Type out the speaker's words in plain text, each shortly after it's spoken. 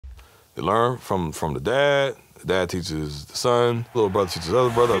They learn from the dad teaches the son, little brother teaches the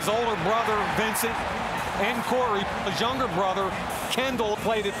other brother. His older brother, Vincent, and Corey, his younger brother, Kendall,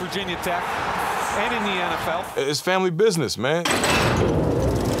 played at Virginia Tech and in the NFL. It's family business, man.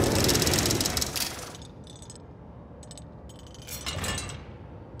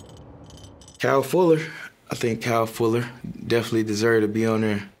 Kyle Fuller. I think Kyle Fuller definitely deserved to be on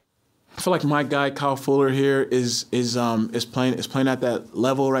there. I feel like my guy Kyle Fuller here is playing at that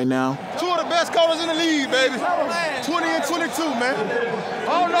level right now. Two of the best corners in the league, baby. 20 and 22, man.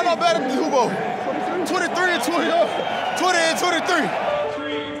 I don't know no better than Hubo. 23 and 20, 20 and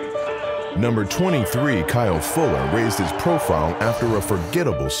 23. Number 23, Kyle Fuller, raised his profile after a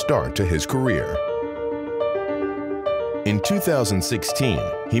forgettable start to his career. In 2016,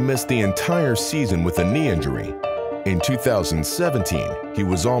 he missed the entire season with a knee injury. In 2017, he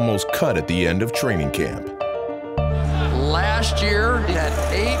was almost cut at the end of training camp. Last year, he had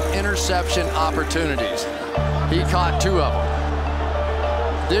 8 interception opportunities. He caught 2 of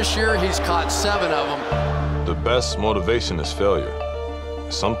them. This year, he's caught 7 of them. The best motivation is failure.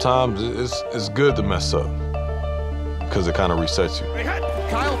 Sometimes it's good to mess up because it kind of resets you.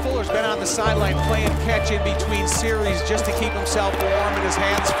 Kyle Fuller's been on the sideline playing catch in between series just to keep himself warm and his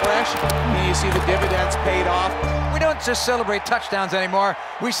hands fresh. And you see the dividends paid off. We don't just celebrate touchdowns anymore.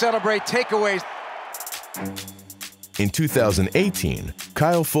 We celebrate takeaways. In 2018,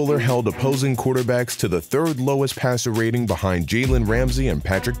 Kyle Fuller held opposing quarterbacks to the 3rd lowest passer rating behind Jalen Ramsey and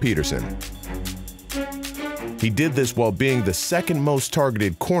Patrick Peterson. He did this while being the 2nd most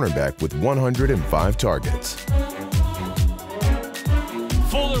targeted cornerback with 105 targets.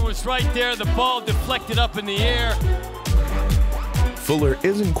 Fuller was right there, the ball deflected up in the air. Fuller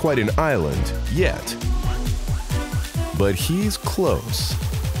isn't quite an island yet, but he's close.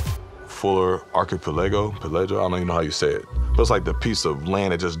 Fuller Archipelago, I don't even know how you say it. But it's like the piece of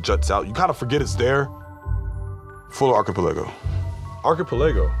land that just juts out. You kind of forget it's there. Fuller Archipelago.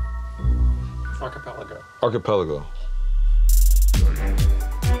 Archipelago. Archipelago. Archipelago.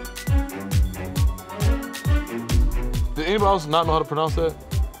 Did anybody else not know how to pronounce that?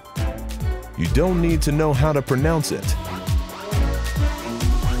 You don't need to know how to pronounce it,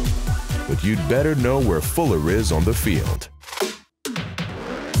 but you'd better know where Fuller is on the field.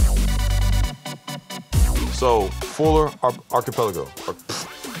 So, Fuller Archipelago.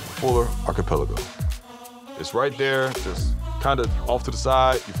 Fuller Archipelago. It's right there, just kind of off to the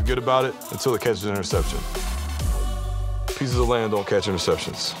side. You forget about it until it catches an interception. Pieces of land don't catch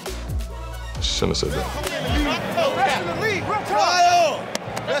interceptions. I shouldn't have said that.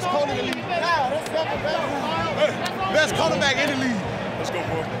 Best corner in the league. Best cornerback in the league. Let's go,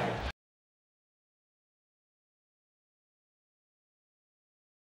 bro.